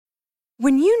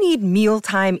When you need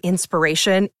mealtime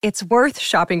inspiration, it's worth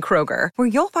shopping Kroger, where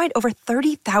you'll find over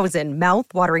 30,000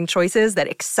 mouth-watering choices that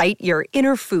excite your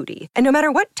inner foodie. And no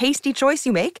matter what tasty choice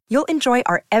you make, you'll enjoy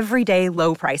our everyday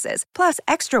low prices, plus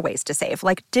extra ways to save,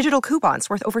 like digital coupons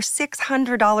worth over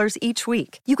 $600 each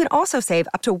week. You can also save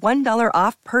up to $1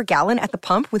 off per gallon at the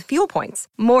pump with fuel points.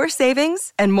 More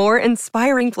savings and more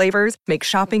inspiring flavors make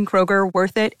shopping Kroger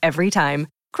worth it every time.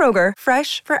 Kroger,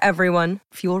 fresh for everyone.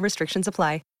 Fuel restrictions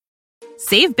apply.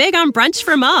 Save big on brunch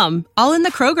for mom, all in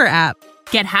the Kroger app.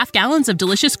 Get half gallons of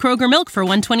delicious Kroger milk for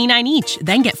 $1.29 each.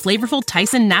 Then get flavorful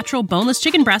Tyson natural boneless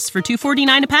chicken breasts for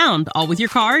 $2.49 a pound, all with your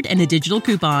card and a digital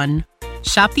coupon.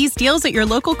 Shop these deals at your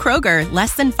local Kroger,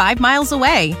 less than 5 miles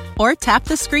away. Or tap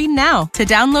the screen now to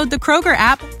download the Kroger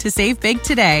app to save big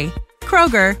today.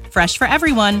 Kroger, fresh for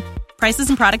everyone. Prices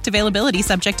and product availability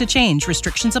subject to change.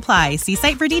 Restrictions apply. See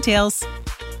site for details.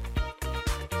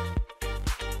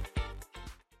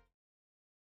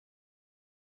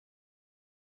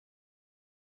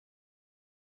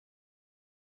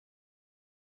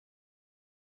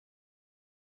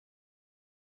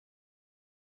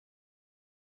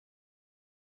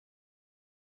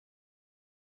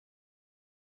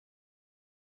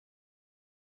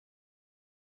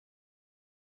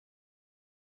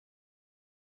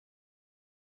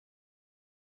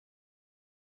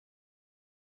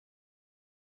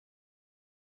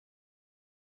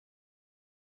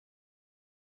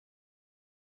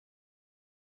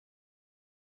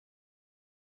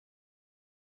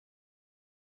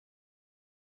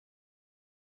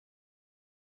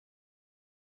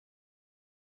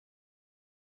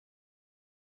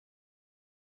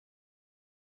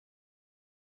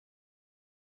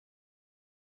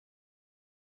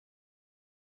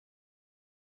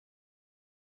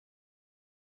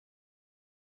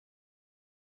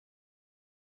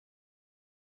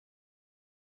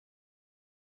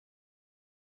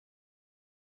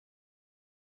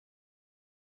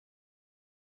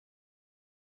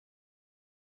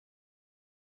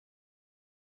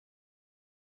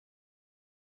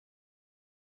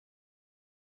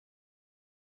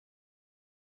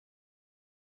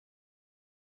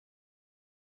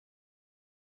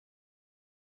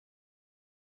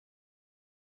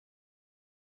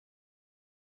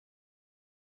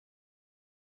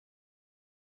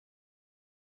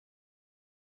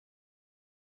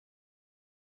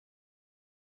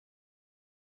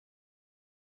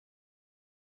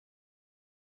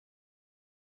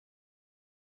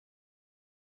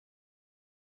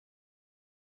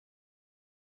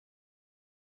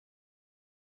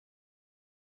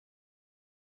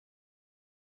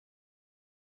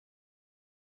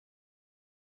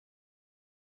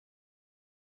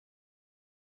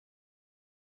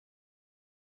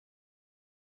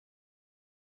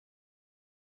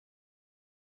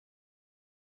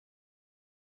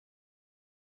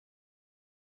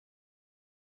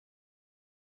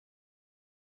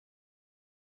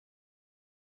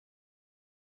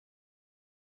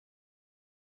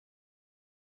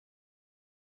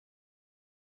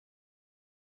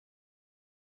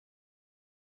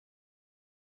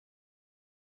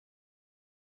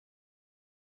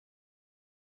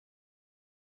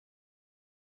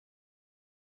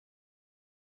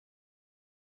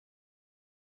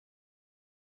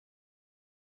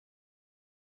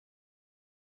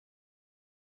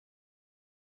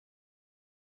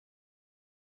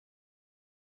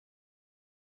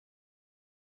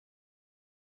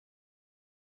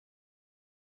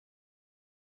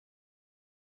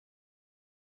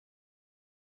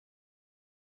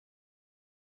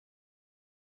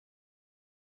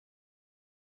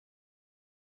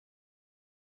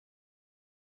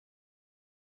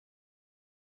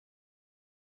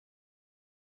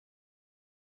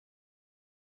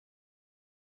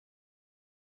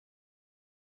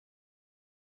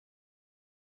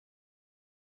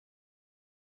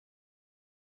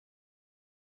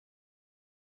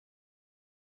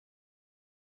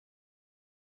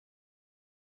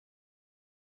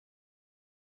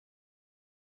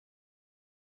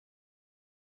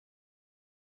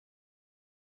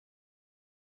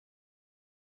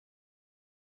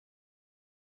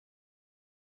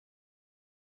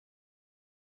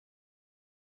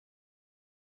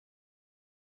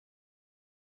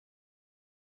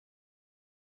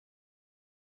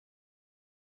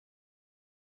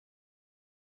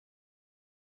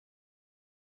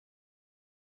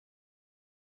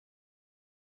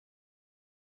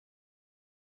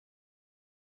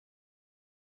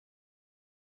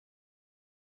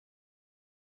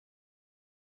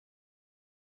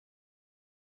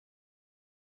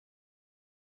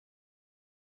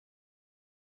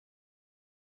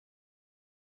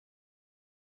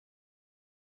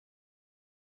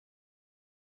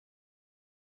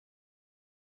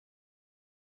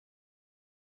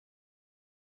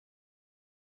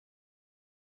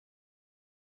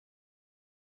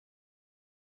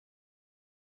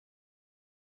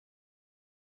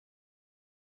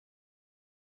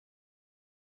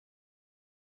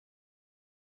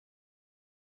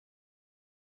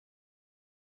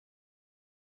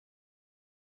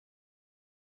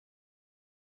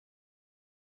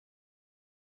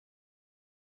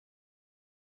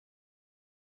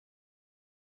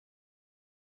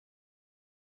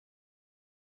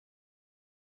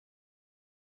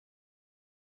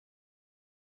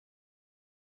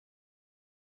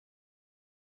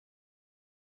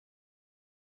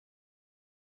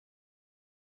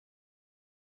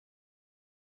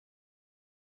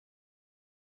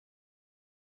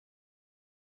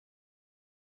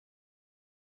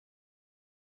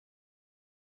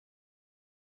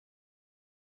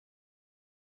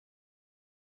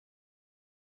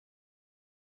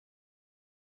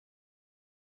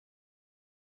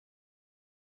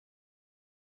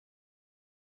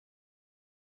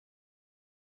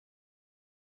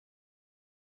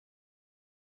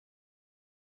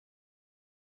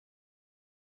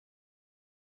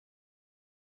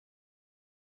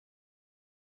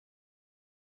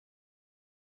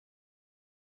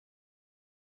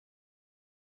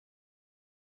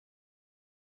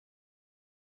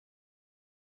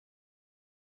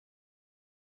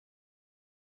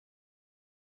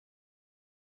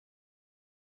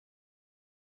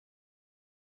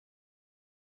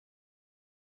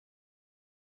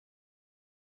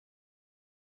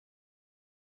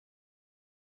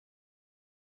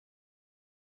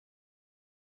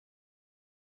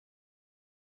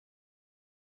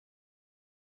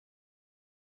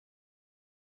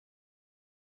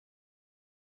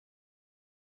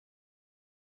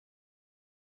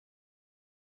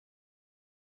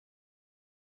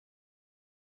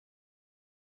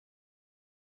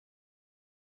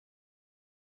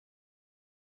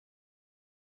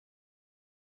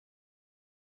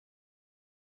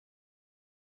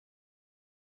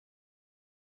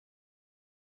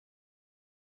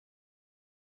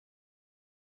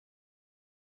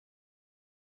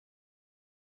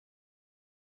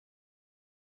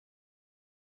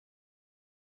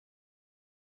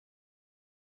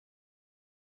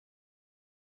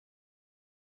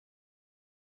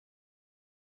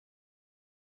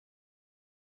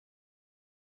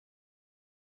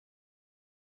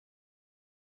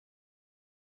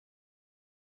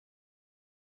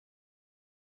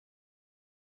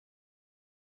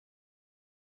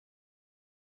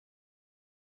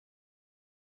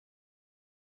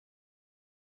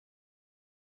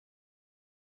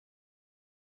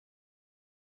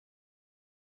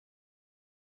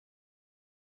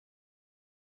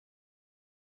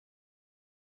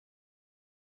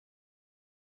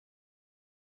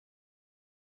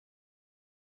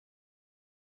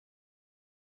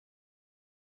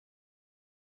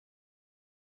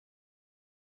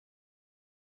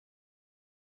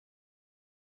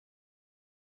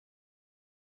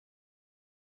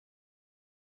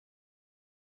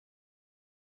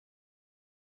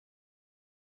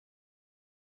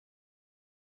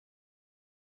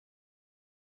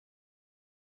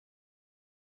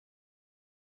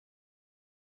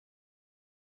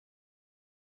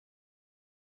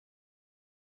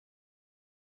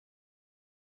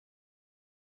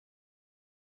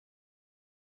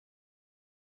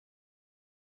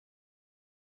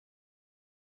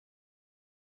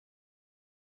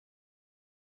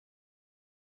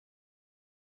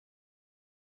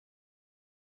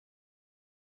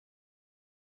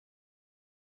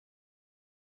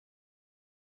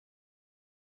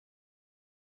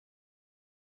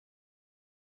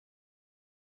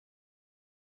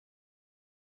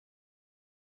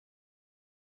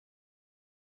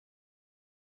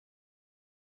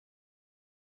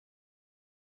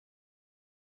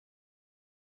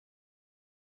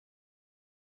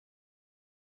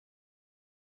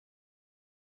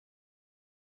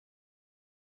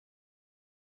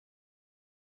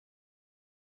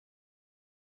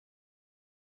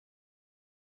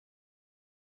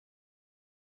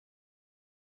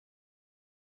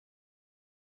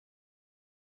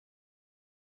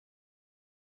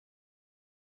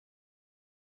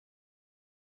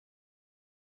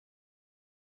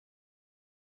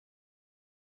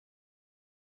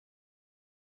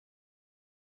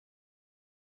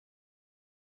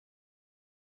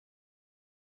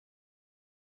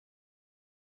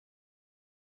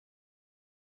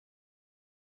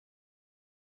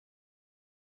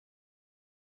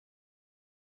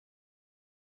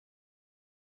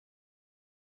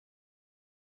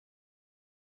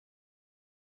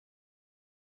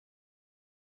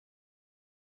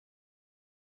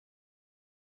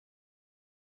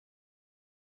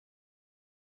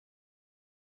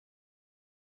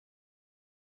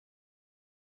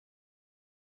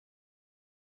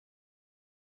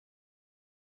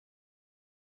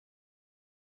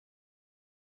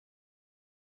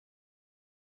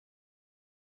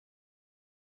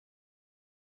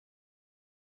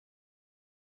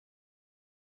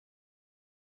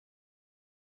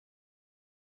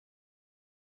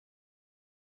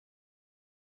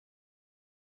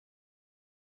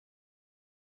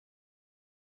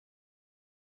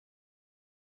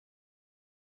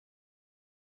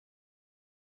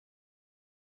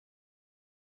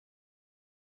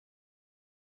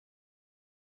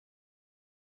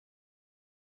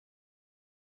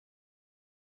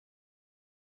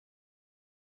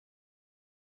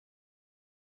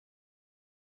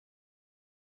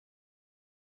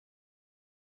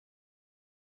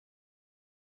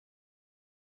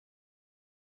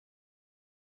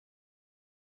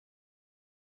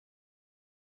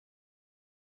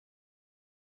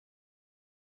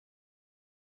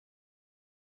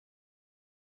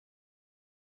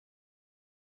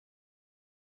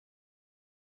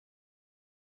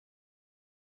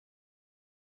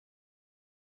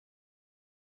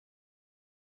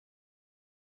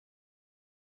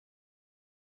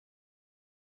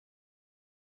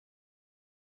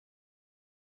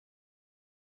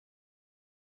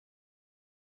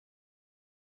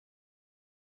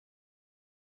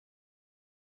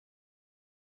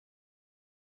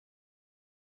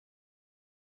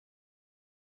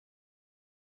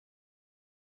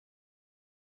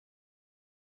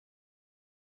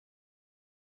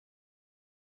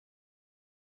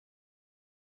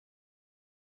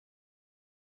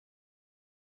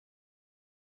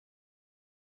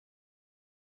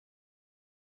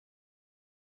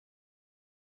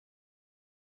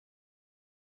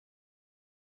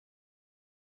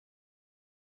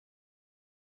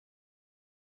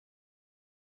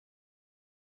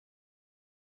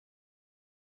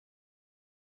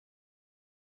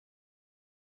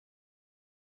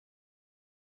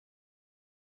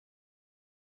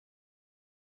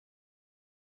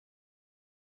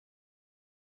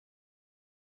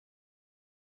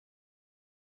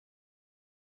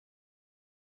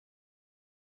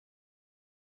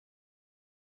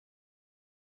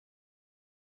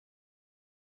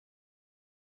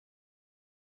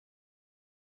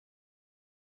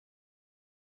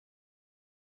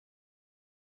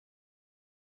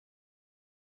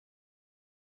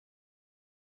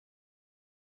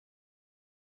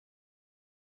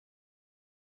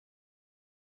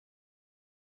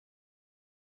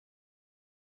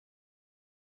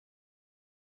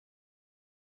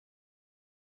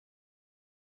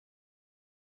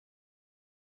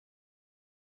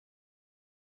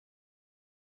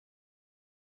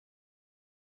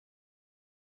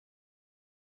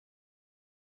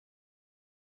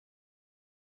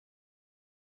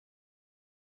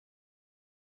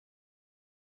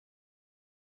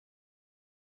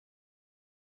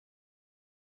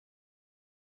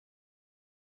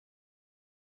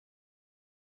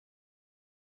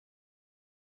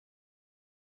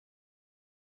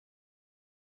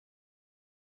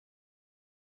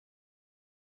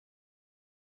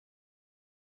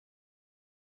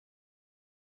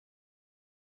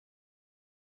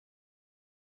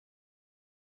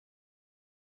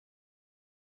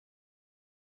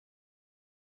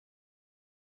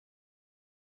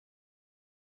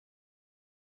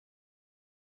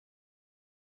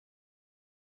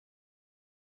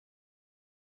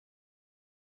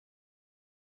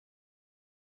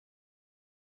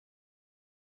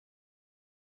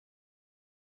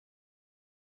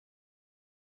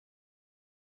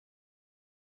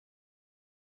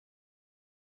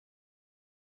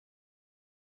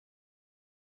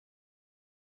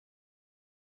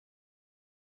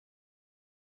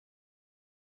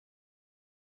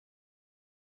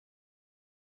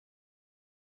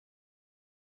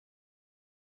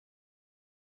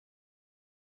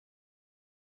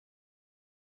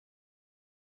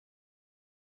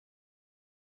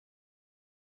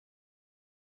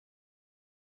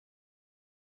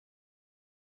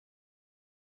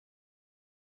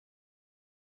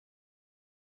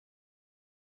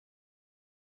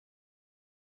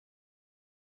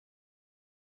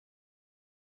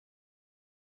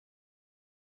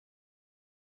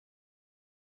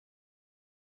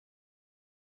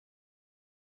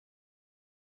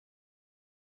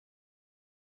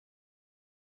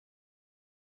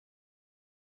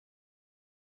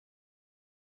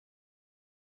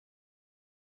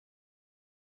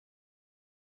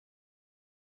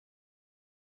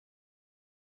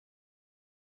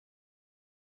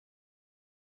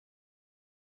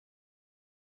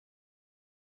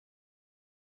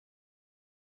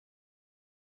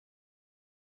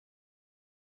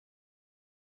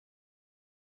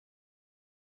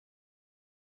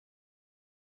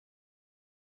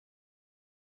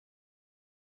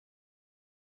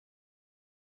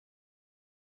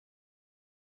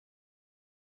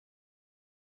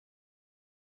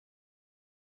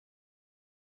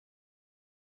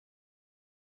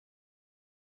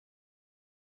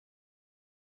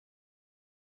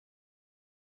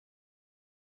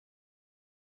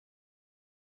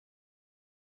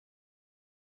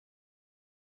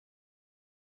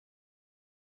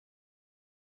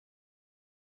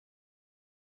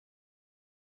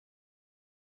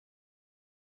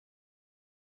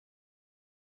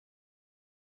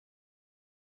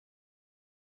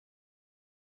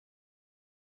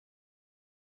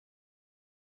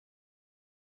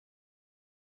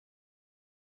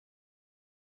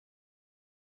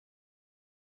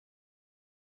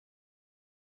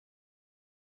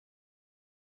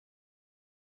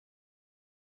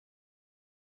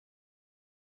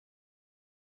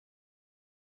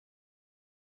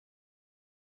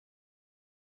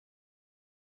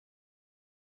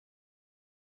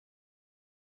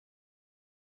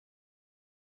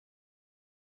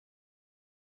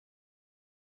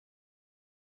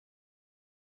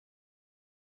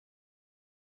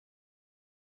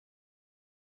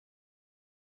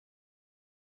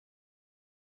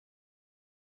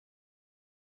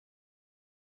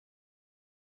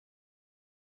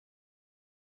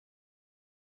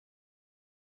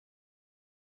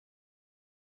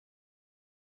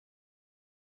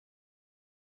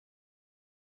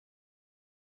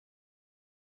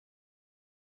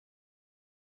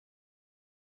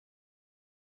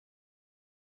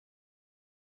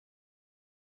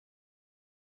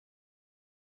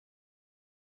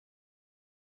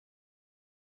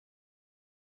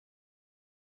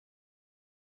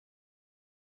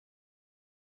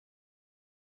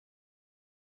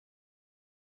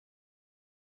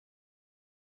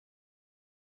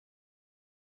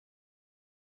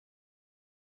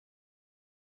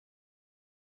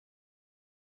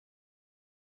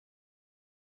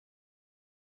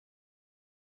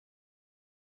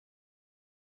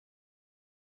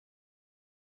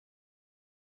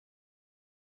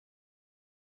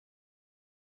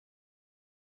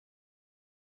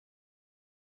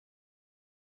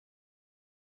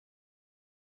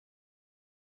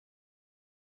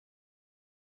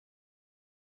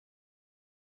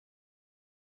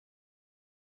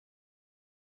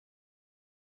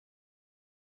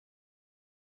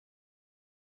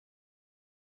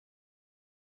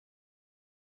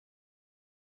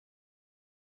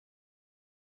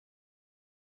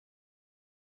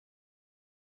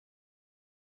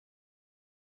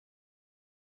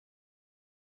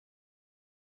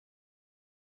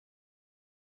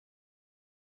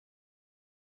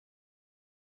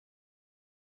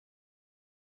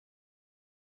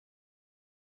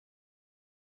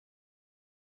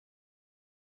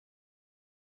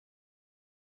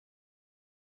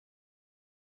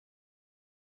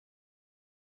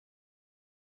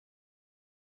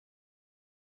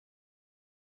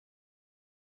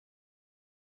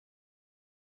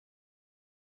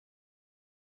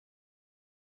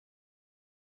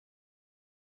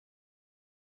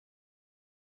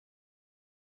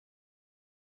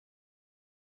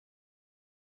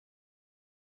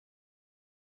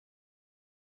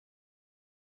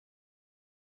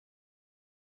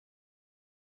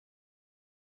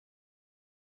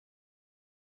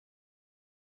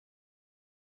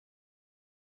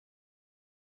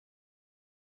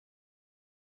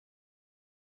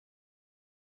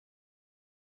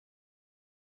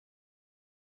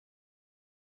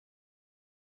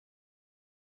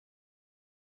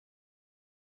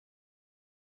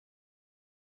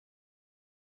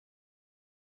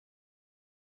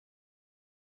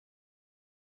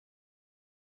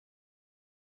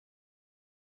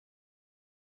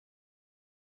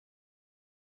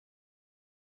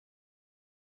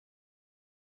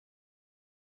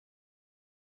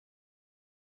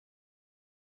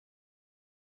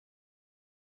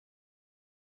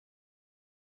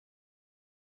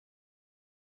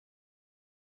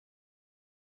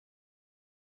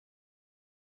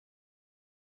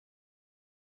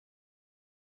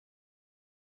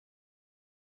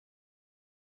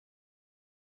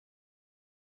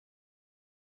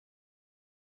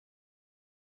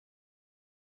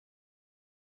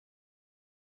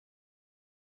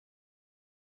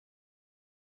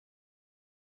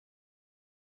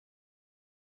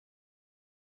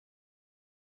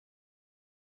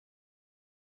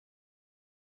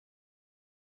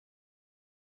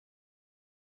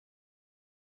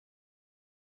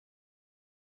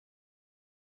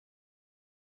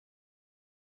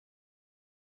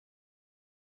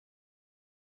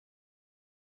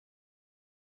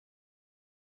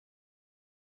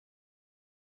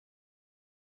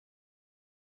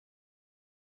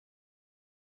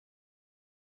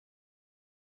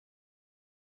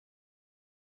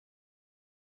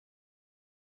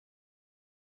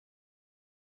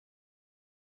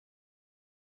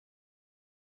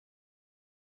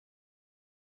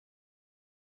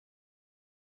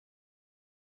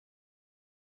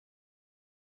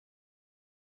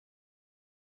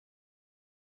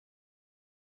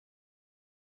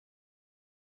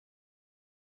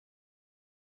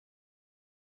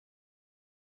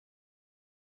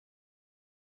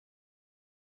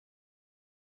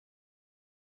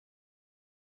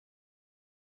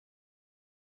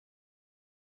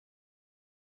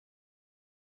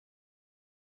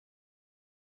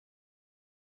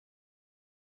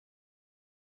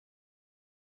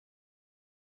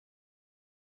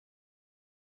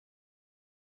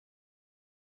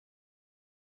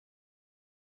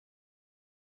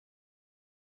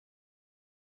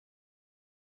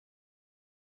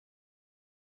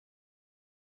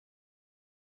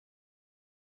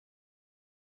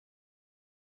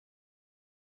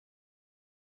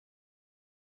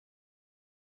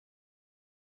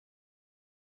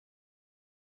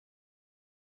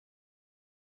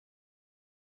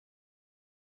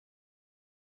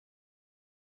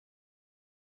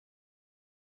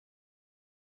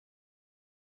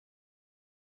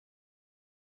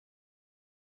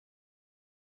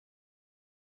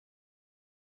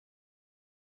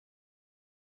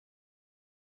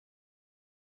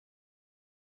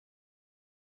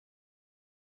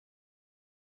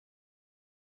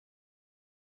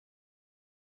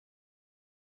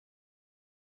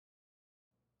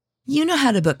 You know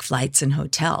how to book flights and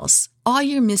hotels. All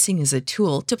you're missing is a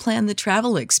tool to plan the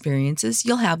travel experiences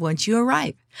you'll have once you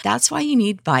arrive. That's why you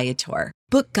need Viator.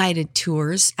 Book guided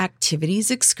tours, activities,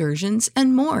 excursions,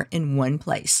 and more in one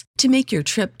place to make your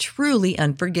trip truly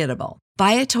unforgettable.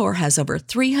 Viator has over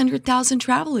 300,000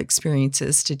 travel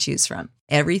experiences to choose from.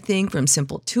 Everything from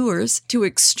simple tours to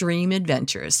extreme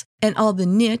adventures and all the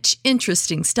niche,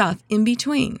 interesting stuff in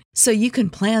between. So you can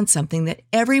plan something that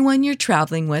everyone you're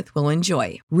traveling with will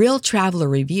enjoy. Real traveler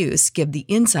reviews give the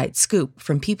inside scoop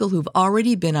from people who've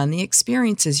already been on the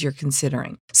experiences you're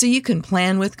considering. So you can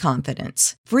plan with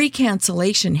confidence. Free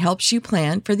cancellation helps you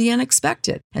plan for the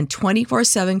unexpected. And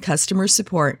 24/7 customer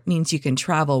support means you can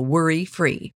travel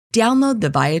worry-free. Download the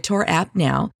Viator app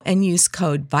now and use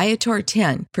code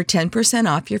Viator10 for 10%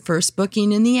 off your first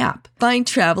booking in the app. Find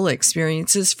travel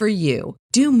experiences for you.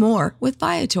 Do more with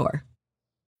Viator.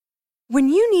 When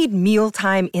you need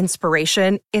mealtime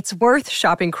inspiration, it's worth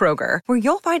shopping Kroger, where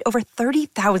you'll find over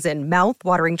 30,000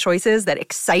 mouth-watering choices that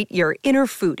excite your inner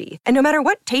foodie. And no matter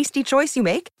what tasty choice you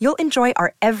make, you'll enjoy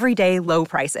our everyday low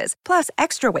prices, plus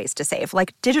extra ways to save,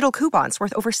 like digital coupons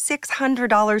worth over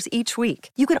 $600 each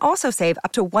week. You can also save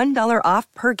up to $1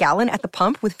 off per gallon at the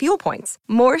pump with fuel points.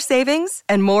 More savings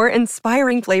and more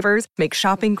inspiring flavors make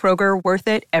shopping Kroger worth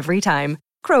it every time.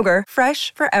 Kroger,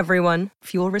 fresh for everyone.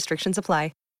 Fuel restrictions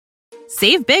apply.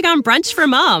 Save big on brunch for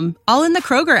mom, all in the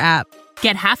Kroger app.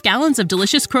 Get half gallons of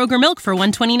delicious Kroger milk for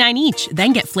 $1.29 each.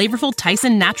 Then get flavorful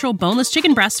Tyson natural boneless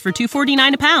chicken breasts for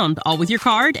 $2.49 a pound, all with your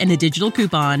card and a digital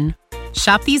coupon.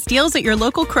 Shop these deals at your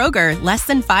local Kroger, less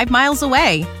than 5 miles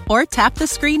away. Or tap the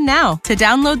screen now to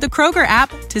download the Kroger app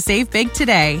to save big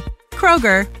today.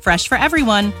 Kroger, fresh for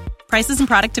everyone. Prices and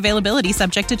product availability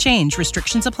subject to change.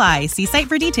 Restrictions apply. See site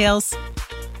for details.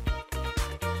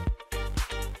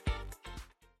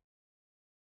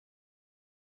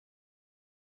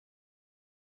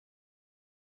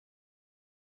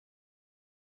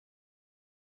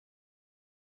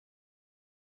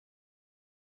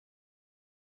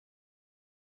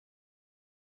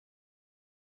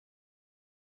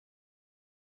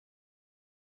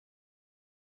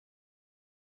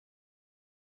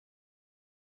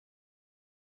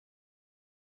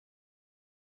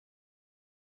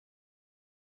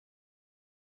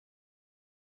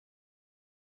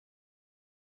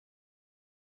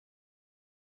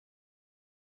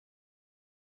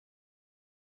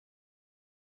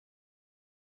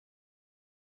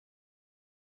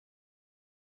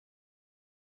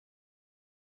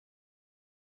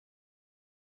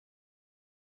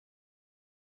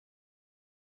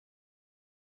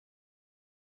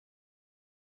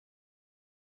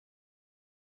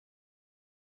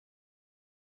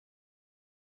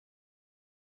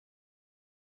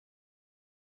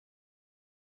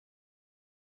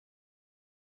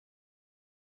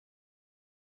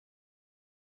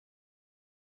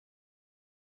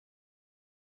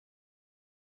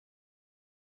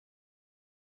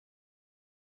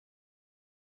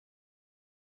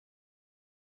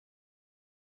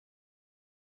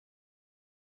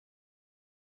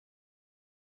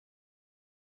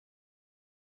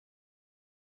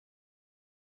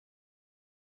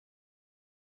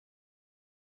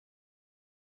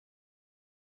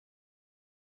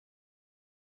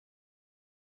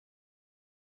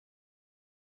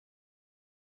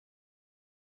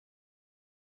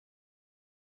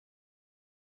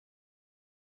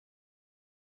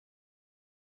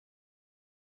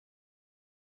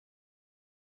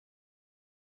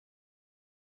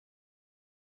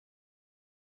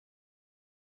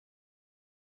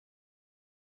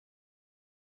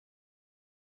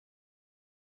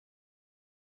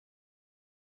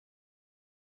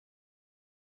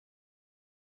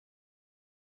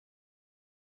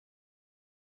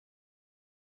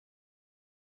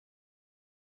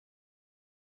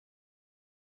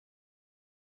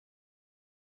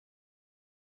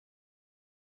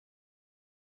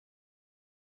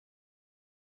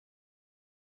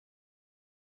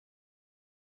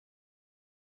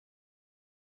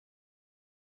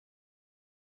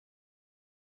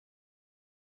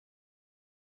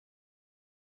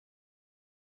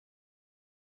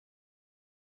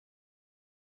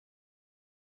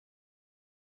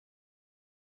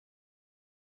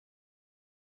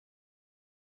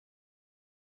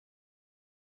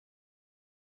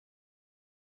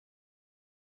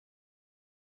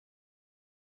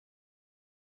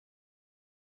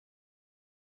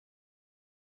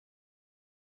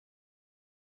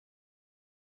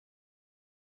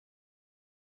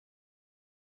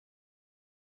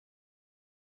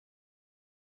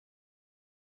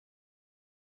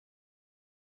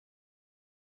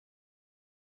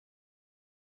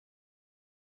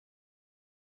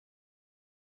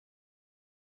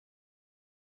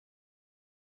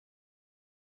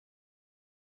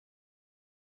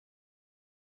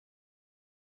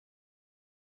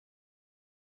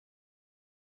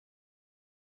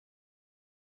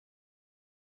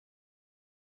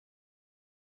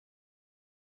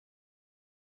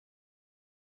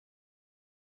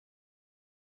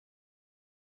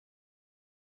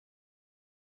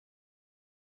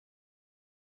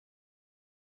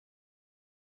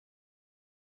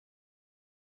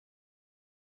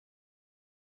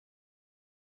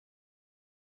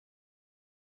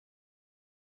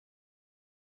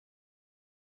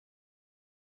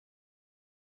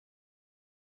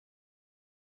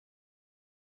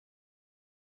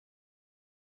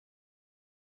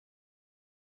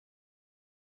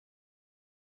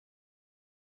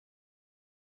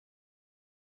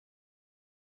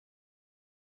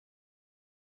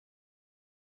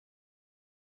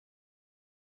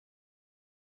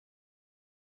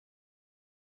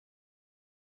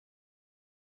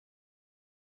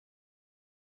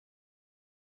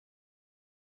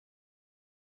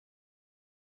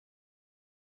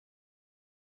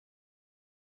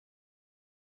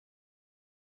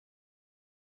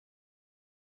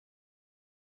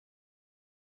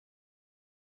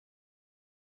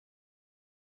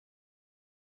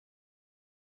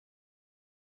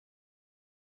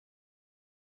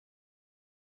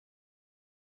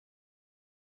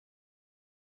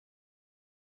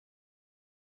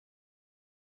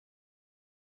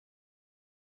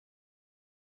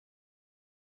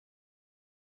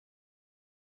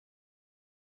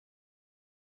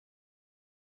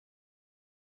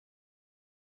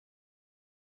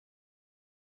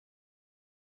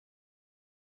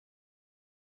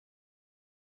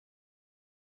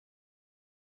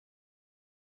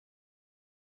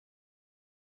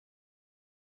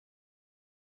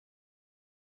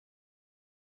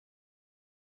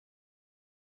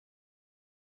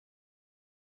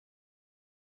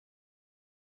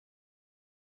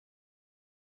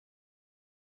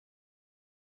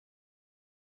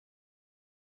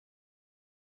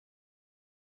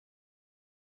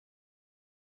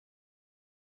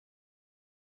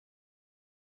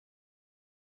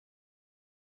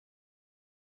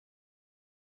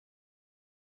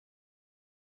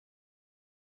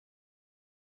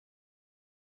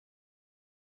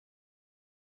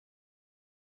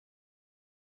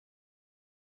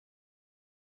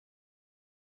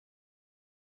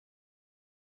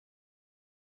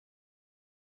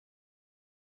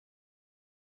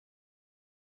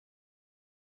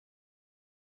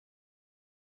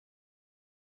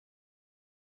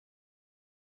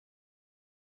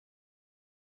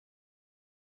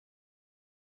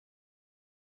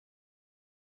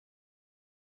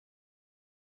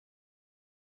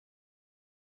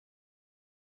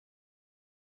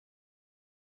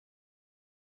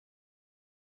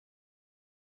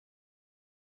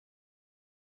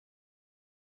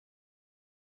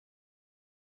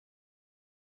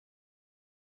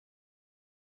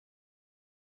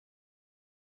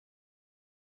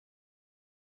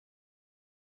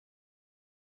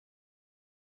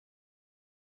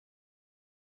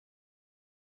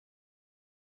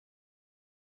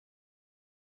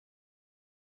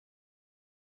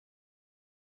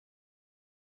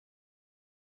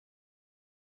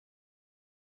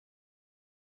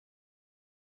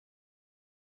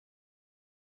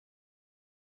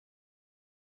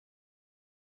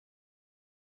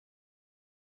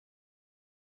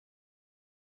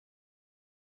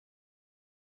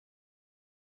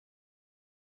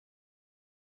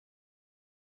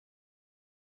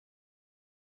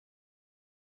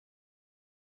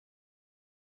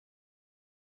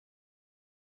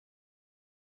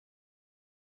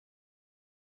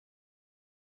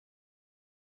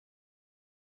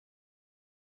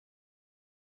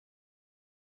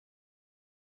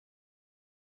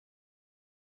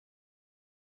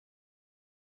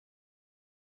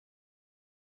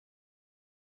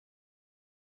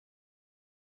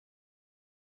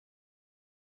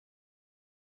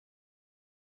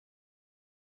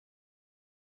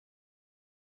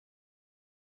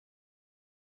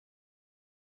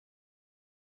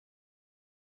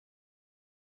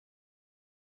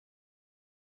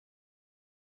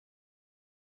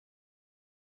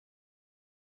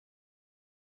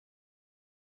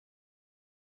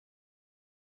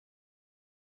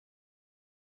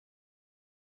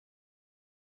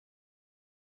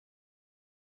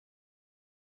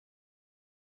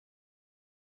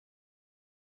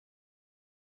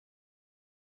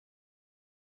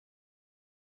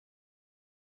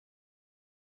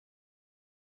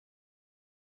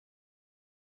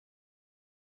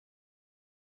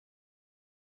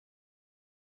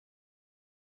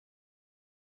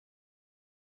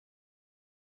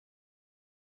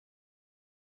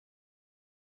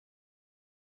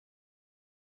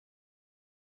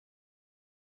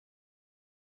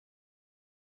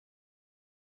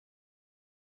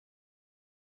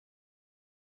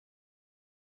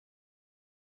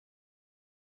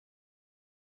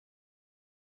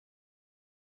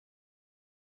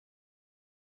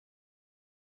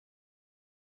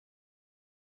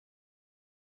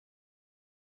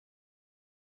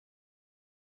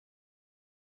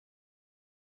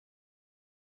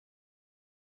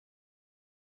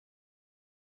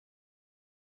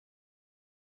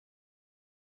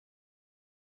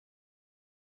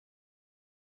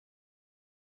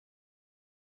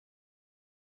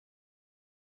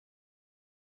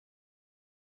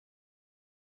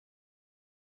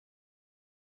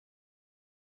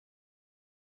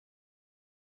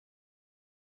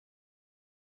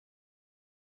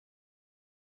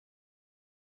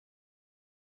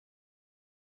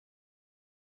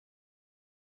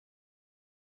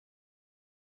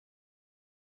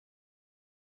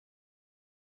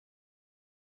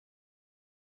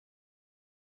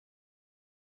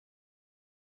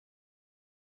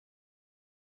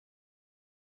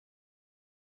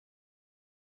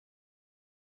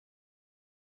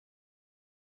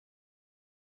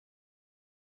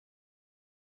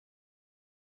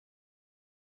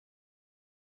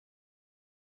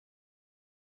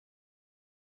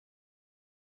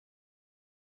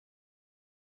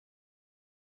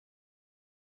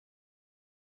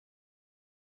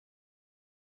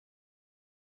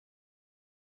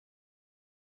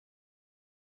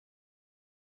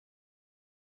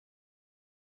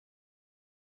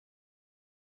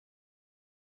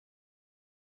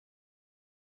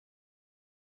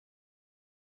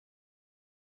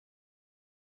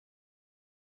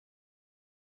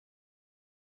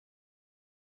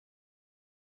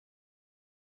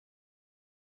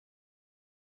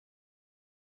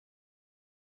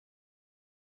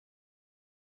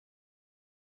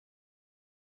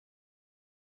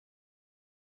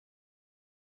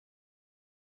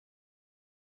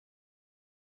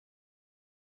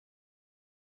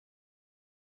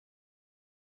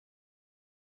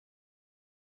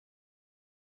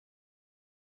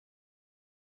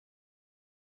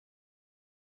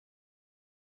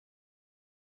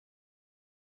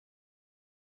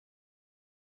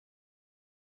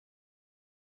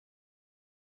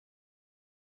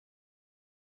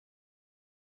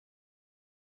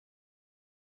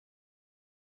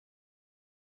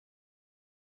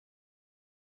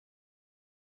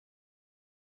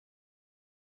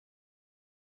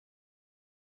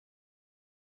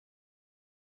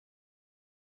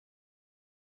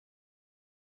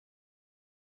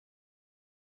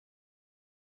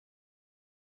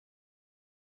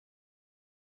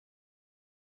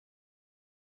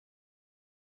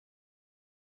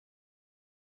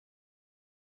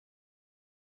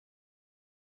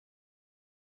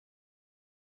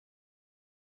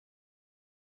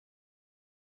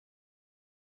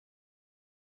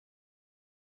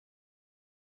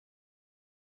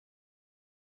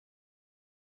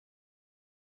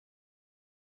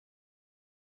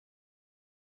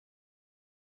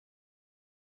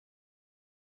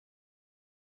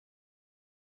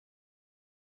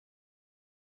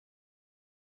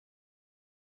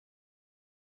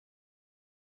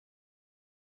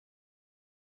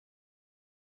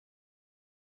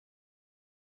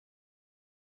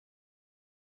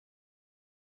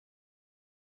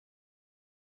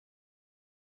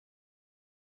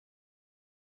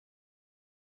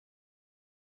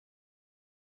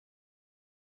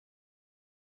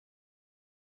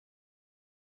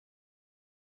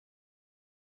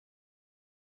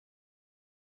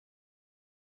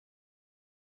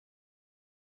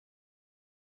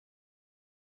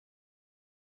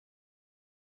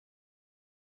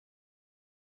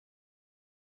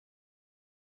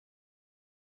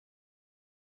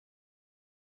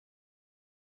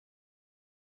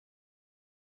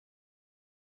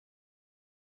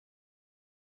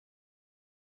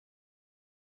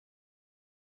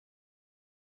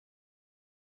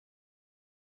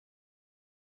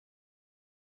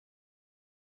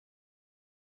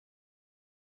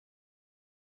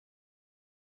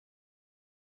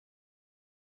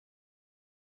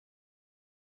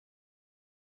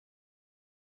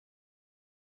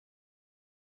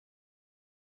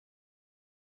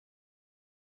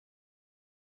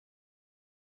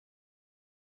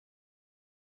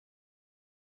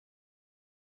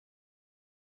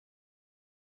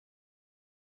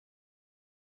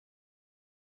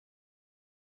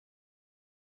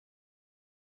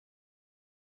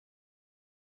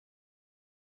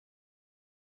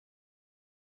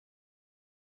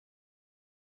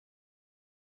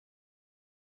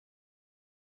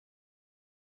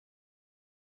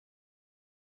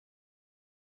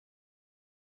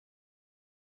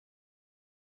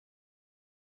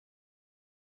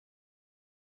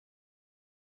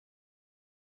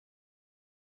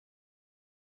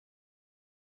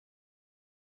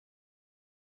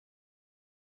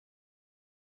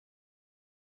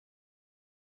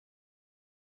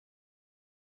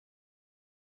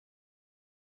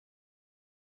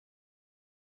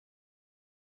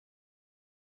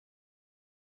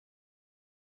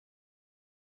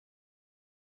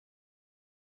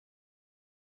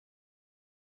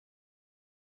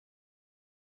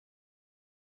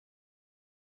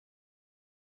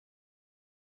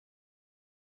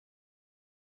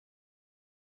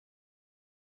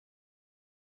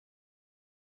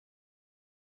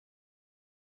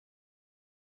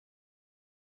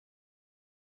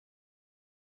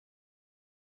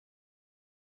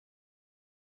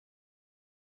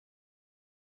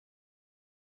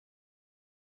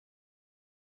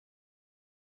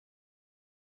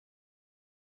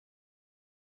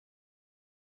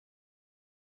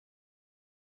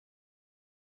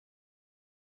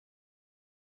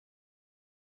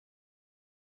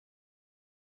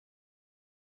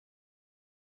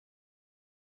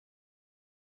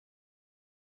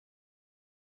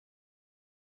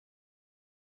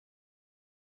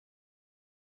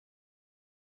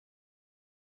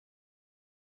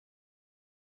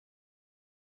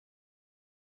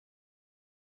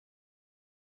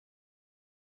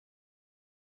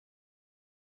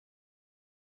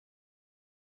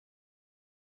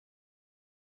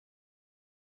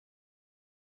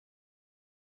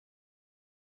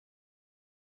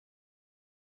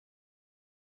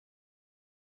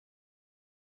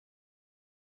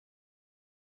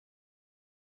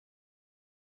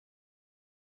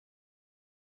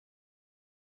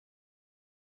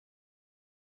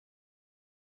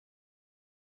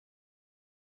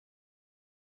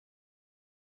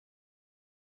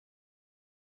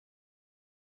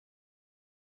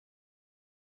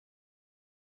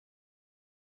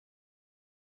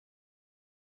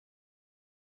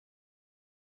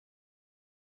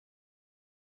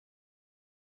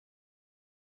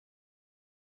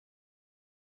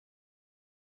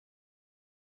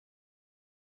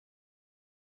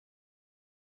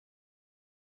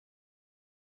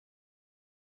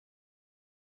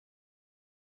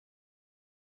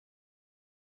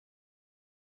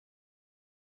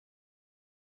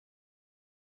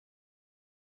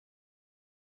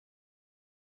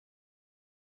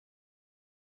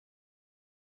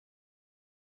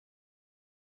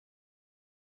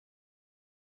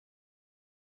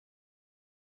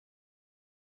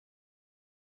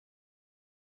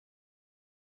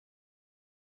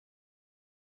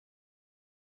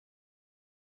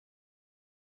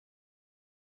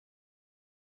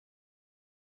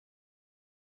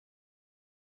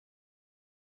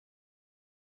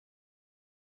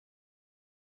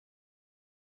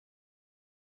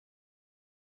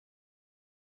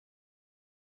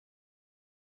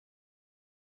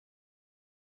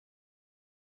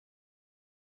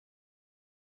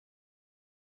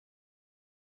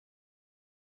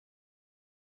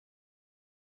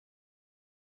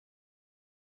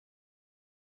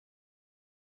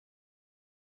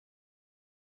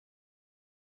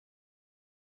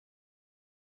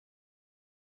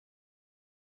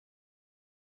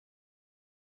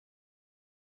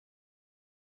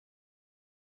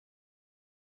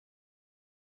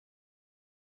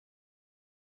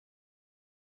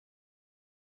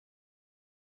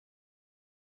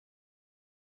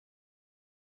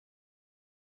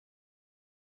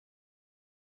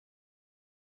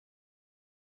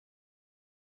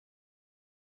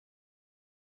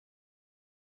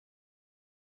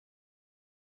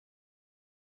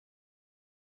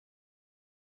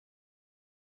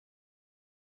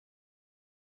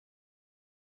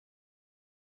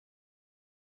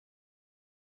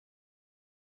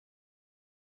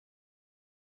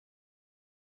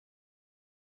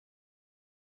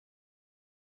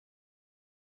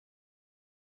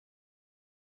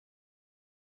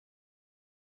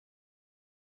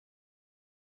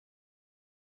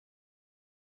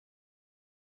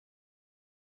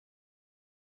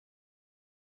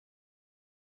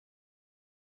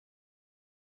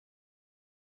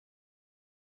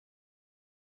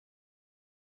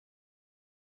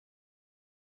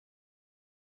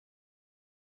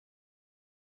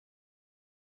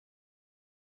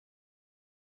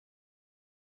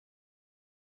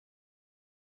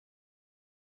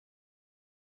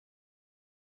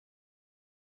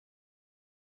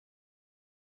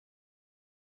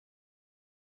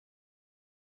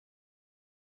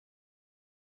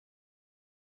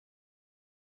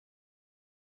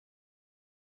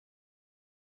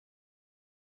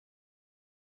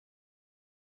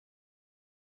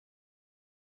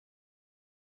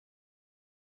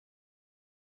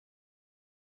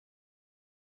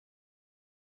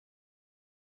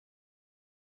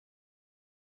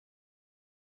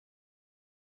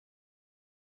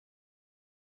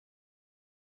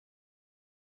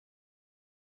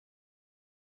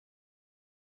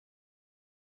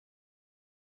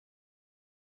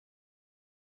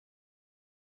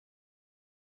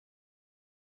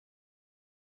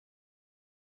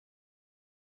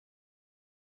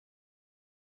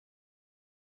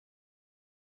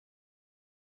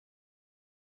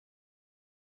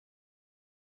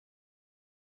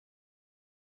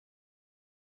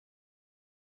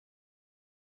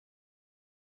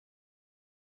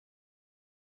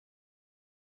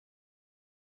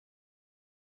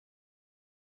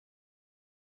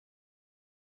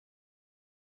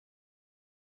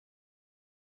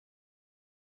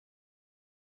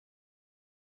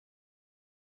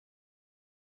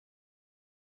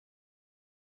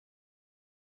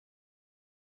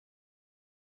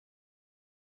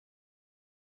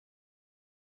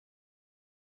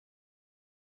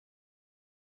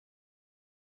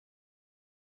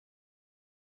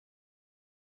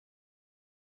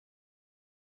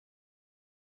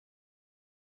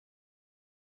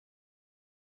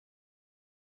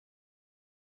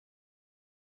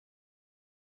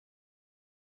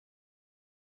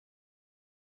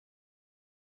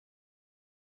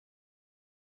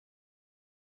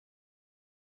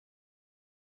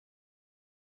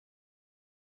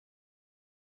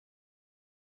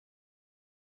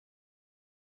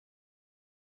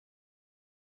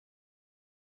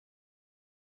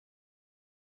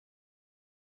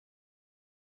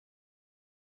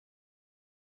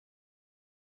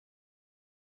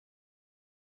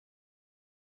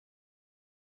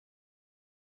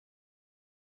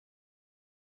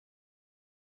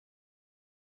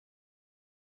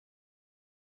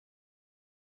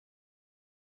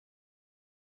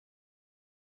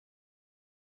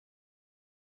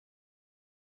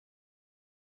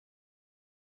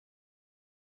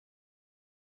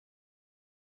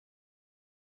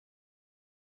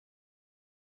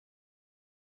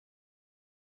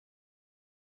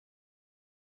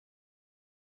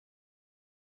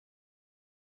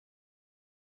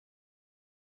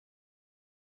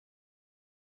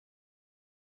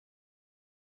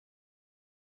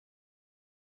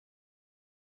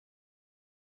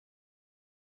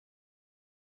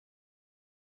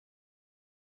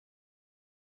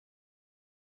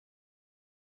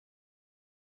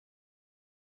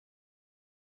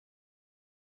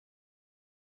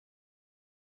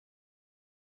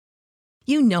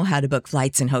 You know how to book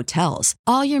flights and hotels.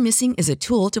 All you're missing is a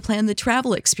tool to plan the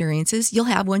travel experiences you'll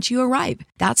have once you arrive.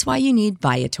 That's why you need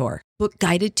Viator. Book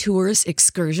guided tours,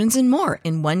 excursions, and more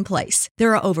in one place.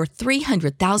 There are over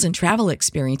 300,000 travel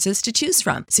experiences to choose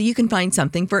from, so you can find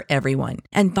something for everyone.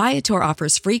 And Viator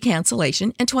offers free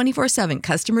cancellation and 24/7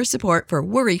 customer support for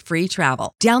worry-free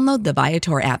travel. Download the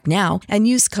Viator app now and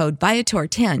use code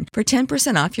Viator10 for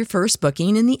 10% off your first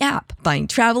booking in the app. Find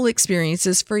travel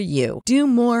experiences for you. Do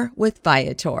more with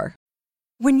Viator.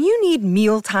 When you need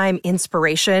mealtime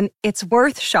inspiration, it's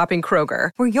worth shopping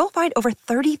Kroger, where you'll find over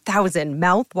 30,000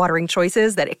 mouth-watering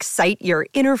choices that excite your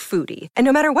inner foodie. And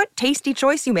no matter what tasty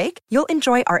choice you make, you'll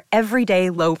enjoy our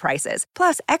everyday low prices,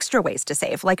 plus extra ways to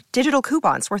save, like digital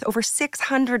coupons worth over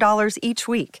 $600 each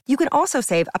week. You can also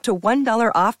save up to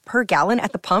 $1 off per gallon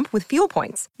at the pump with fuel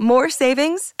points. More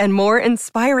savings and more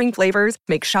inspiring flavors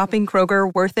make shopping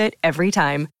Kroger worth it every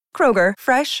time. Kroger,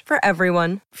 fresh for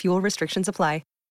everyone. Fuel restrictions apply.